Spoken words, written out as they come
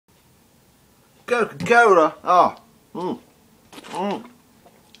Coca-Cola.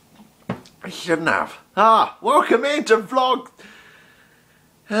 I shouldn't have. Welcome into vlog.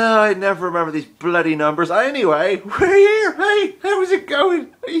 I never remember these bloody numbers. Anyway, we're here. Hey, how's it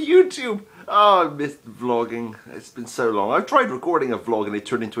going? YouTube. I missed vlogging. It's been so long. I tried recording a vlog and it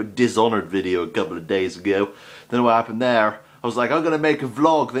turned into a Dishonored video a couple of days ago. Then what happened there? I was like, I'm gonna make a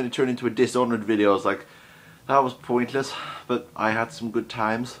vlog. Then it turned into a Dishonored video. I was like, that was pointless. But I had some good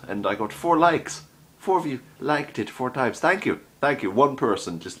times and I got 4 likes. 4 of you liked it 4 times. Thank you. Thank you. 1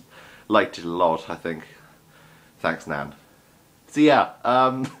 person just liked it a lot, I think. Thanks, Nan. So yeah,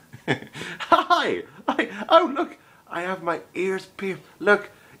 hi! Oh look, I have my ears pierced. Look,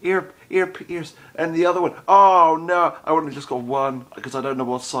 ear pierced. And the other one, oh no, I only just got 1, because I don't know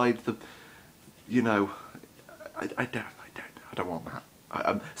what side the, you know, I don't want that.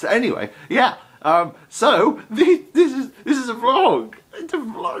 So anyway, yeah, so this is a vlog. It's a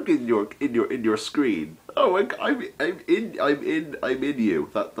vlog in your screen. Oh, I'm in you.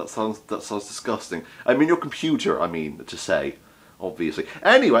 That sounds disgusting. I'm in your computer, I mean to say, obviously.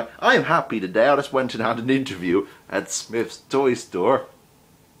 Anyway, I'm happy today. I just went and had an interview at Smith's Toy Store.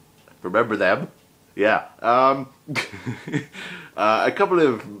 Remember them? Yeah. A couple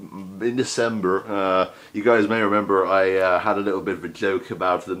of in December. You guys may remember I had a little bit of a joke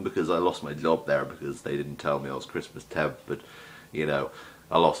about them because I lost my job there because they didn't tell me I was Christmas temp, but you know.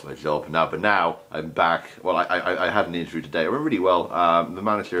 I lost my job now, but now I'm back. Well, I had an interview today. It went really well. The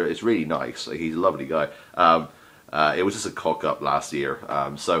manager is really nice. He's a lovely guy. It was just a cock-up last year,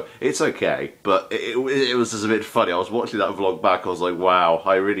 so it's okay. But it was just a bit funny. I was watching that vlog back. I was like, wow,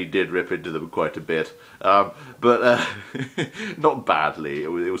 I really did rip into them quite a bit. But not badly. It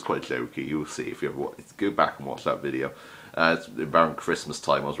was quite jokey. You'll see if you ever go back and watch that video. It's around Christmas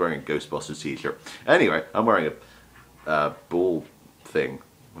time. I was wearing a Ghostbusters t-shirt. Anyway, I'm wearing a ball thing,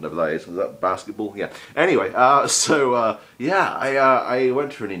 whatever that is. Was that basketball? Yeah. Anyway, yeah, I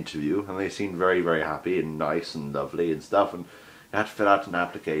went for an interview and they seemed very, very happy and nice and lovely and stuff, and I had to fill out an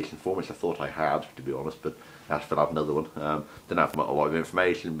application form, which I thought I had, to be honest, but I had to fill out another one. Didn't have a lot of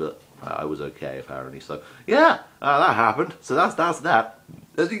information, but I was okay apparently. So yeah, that happened. So that's that.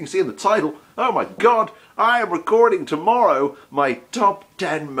 As you can see in the title, oh my god, I am recording tomorrow my top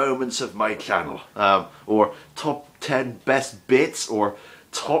 10 moments of my channel, or top 10 best bits, or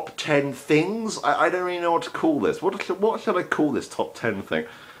top 10 things. I don't really know what to call this. What should I call this top 10 thing?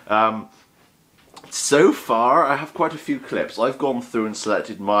 So far, I have quite a few clips. I've gone through and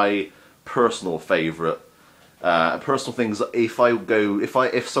selected my personal favourite, personal things.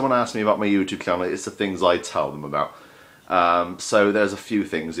 If someone asks me about my YouTube channel, it's the things I tell them about. So there's a few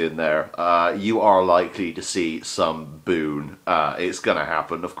things in there. You are likely to see some Boone. It's gonna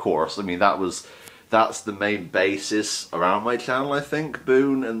happen, of course. I mean, that's the main basis around my channel, I think.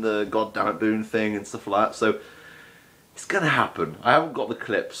 Boone and the goddammit Boone thing and stuff like that. So it's gonna happen. I haven't got the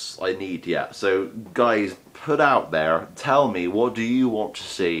clips I need yet. So guys, put out there, tell me, what do you want to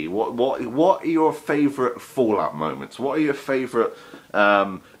see? What are your favourite Fallout moments? What are your favourite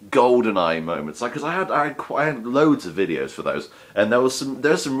GoldenEye moments? Because I had loads of videos for those, and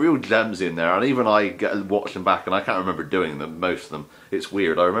there's some real gems in there, and even I watch them back and I can't remember doing them, most of them. It's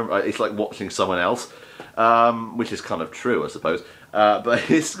weird. I remember it's like watching someone else, which is kind of true, I suppose. But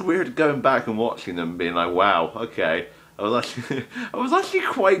it's weird going back and watching them, being like, wow, okay. I was actually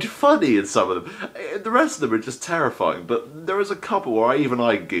quite funny in some of them. The rest of them are just terrifying, but there is a couple where even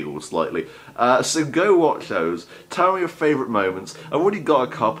I giggle slightly. So go watch those. Tell me your favourite moments. I've already got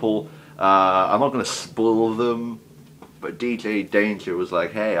a couple. I'm not going to spoil them, but DJ Danger was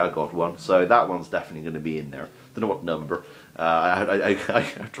like, hey, I got one. So that one's definitely going to be in there. Don't know what number. I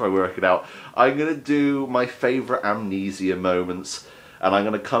try to work it out. I'm going to do my favourite Amnesia moments, and I'm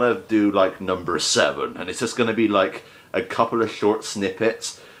going to kind of do like number 7, and it's just going to be like a couple of short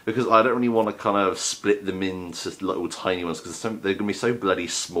snippets, because I don't really want to kind of split them into little tiny ones, because they're going to be so bloody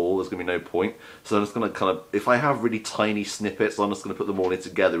small, there's going to be no point. So I'm just going to kind of, if I have really tiny snippets, I'm just going to put them all in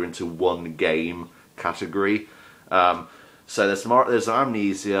together into one game category. So there's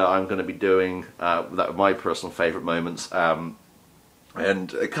Amnesia. I'm going to be doing my personal favourite moments, and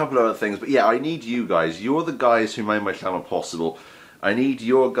a couple of other things. But yeah, I need you guys. You're the guys who made my channel possible. I need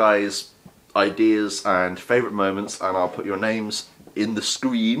your guys' ideas and favourite moments, and I'll put your names in the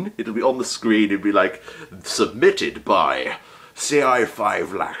screen. It'll be on the screen. It'll be like, submitted by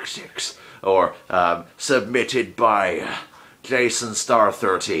CI5Laxix, or submitted by Jason Star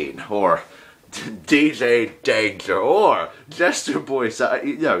 13, or DJ Danger, or Jester Boy.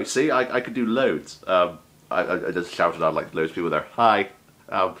 You know, see, I could do loads. I just shouted out like loads of people there. Hi.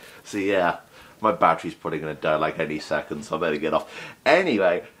 So yeah, my battery's probably going to die like any second, so I better get off.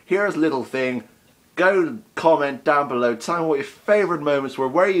 Anyway, here's a little thing go comment down below, tell me what your favourite moments were,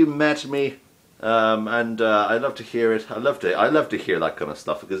 where you met me, and I'd love to hear it. I love to hear that kind of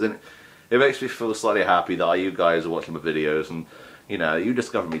stuff, because it makes me feel slightly happy that you guys are watching my videos, and you know, you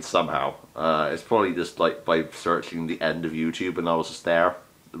discovered me somehow. It's probably just like by searching the end of YouTube and I was just there,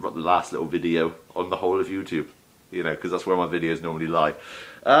 the last little video on the whole of YouTube, you know, because that's where my videos normally lie.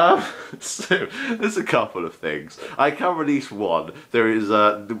 So there's a couple of things. I can release one. There is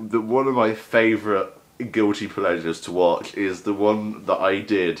one of my favourite guilty pleasures to watch is the one that I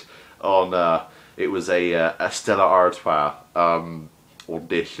did on it was a Stella Artois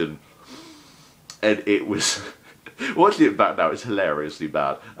audition, and it was watching it back now, it's hilariously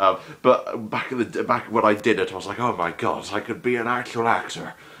bad. But back when I did it, I was like, oh my god, I could be an actual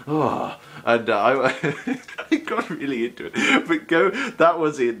actor. Oh, and I got really into it. But that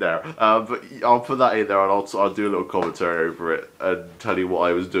was in there. But I'll put that in there, and I'll do a little commentary over it and tell you what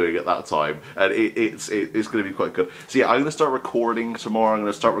I was doing at that time. And it's going to be quite good. So yeah, I'm going to start recording tomorrow. I'm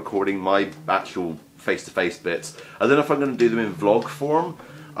going to start recording my actual face-to-face bits. I don't know if I'm going to do them in vlog form.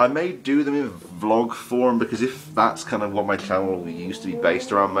 I may do them in vlog form, because if that's kind of what my channel used to be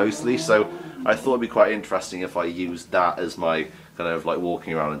based around mostly, so I thought it'd be quite interesting if I used that as my kind of like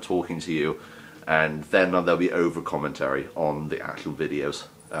walking around and talking to you, and then there'll be over commentary on the actual videos,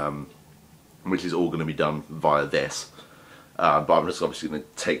 which is all going to be done via this. But I'm just obviously going to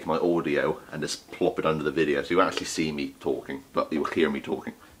take my audio and just plop it under the video, so you actually see me talking, but you'll hear me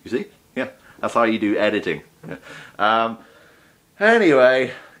talking. You see? Yeah, that's how you do editing. Yeah.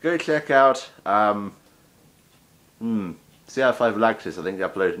 Anyway, go check out CR5 Lactis. I think they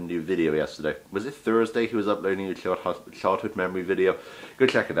uploaded a new video yesterday. Was it Thursday he was uploading a childhood memory video? Go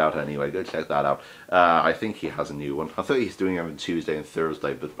check it out anyway, go check that out. I think he has a new one. I thought he's doing it on Tuesday and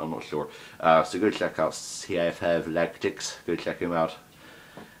Thursday, but I'm not sure. So go check out CR5 Lactics, go check him out.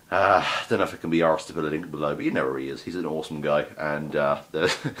 Don't know if it can be arsed to put a link below, but you know where he is. He's an awesome guy, and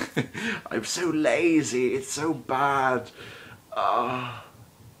I'm so lazy, it's so bad. Oh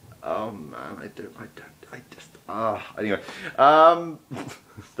man, anyway,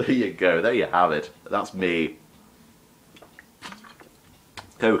 there you go, there you have it, that's me.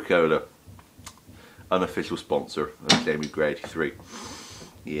 Coca-Cola, unofficial sponsor of Jamie Gray 83.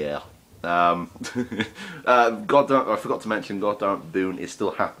 Yeah. I forgot to mention Goddamn Boone is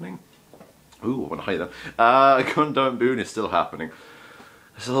still happening. Ooh, I want to hide that. Goddamn Boone is still happening.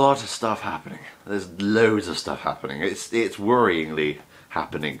 There's a lot of stuff happening. There's loads of stuff happening. It's worryingly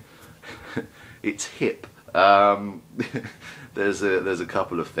happening. It's hip. There's a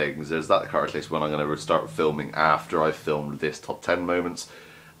couple of things. There's that card list when I'm going to start filming after I've filmed this top 10 moments,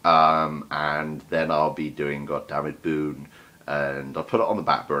 and then I'll be doing Goddammit Boone, and I'll put it on the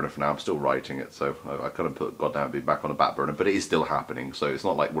back burner for now. I'm still writing it, so I kind of put Goddammit Boone back on the back burner, but it is still happening, so it's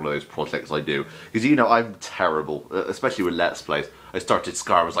not like one of those projects I do, because you know I'm terrible, especially with Let's Plays. I started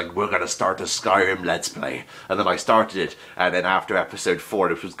Skyrim, I was like, we're going to start a Skyrim Let's Play, and then I started it, and then after episode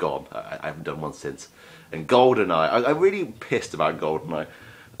 4 it was gone. I haven't done one since. And GoldenEye, I'm really pissed about GoldenEye.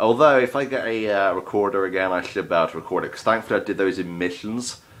 Although if I get a recorder again, I should be able to record it, because thankfully I did those in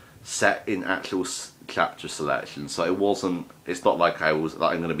missions set in actual chapter selection, so it's not like I'm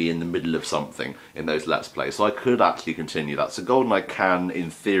going to be in the middle of something in those Let's Plays, so I could actually continue that. So GoldenEye can,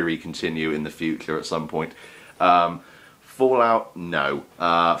 in theory, continue in the future at some point. Fallout, no.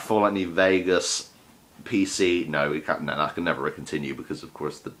 Fallout New Vegas, PC, no, that can never continue, because of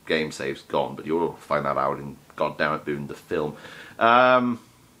course the game save's gone, but you'll find that out in Goddammit Boone, the film. The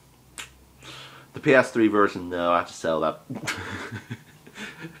PS3 version, no, I had to sell that.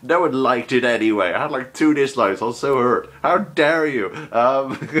 No one liked it anyway. I had like 2 dislikes. I was so hurt. How dare you?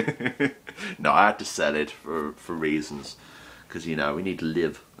 No, I had to sell it for reasons, because you know we need to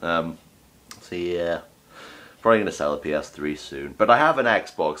live. So yeah, probably gonna sell a PS3 soon. But I have an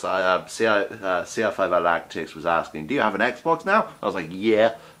Xbox. CR5 Galactics was asking, "Do you have an Xbox now?" I was like,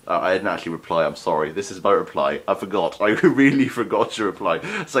 "Yeah." I didn't actually reply, I'm sorry. This is my reply. I forgot. I really forgot to reply.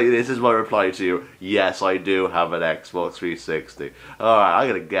 So this is my reply to you. Yes, I do have an Xbox 360. Alright, I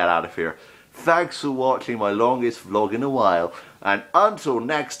gotta get out of here. Thanks for watching my longest vlog in a while. And until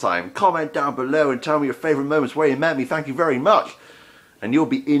next time, comment down below and tell me your favourite moments where you met me. Thank you very much. And you'll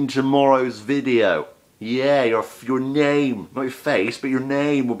be in tomorrow's video. Yeah, your name, not your face, but your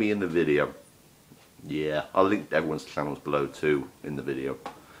name will be in the video. Yeah, I'll link everyone's channels below too in the video.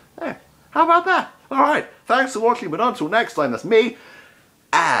 There. How about that? Alright, thanks for watching, but until next time, that's me,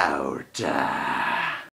 out.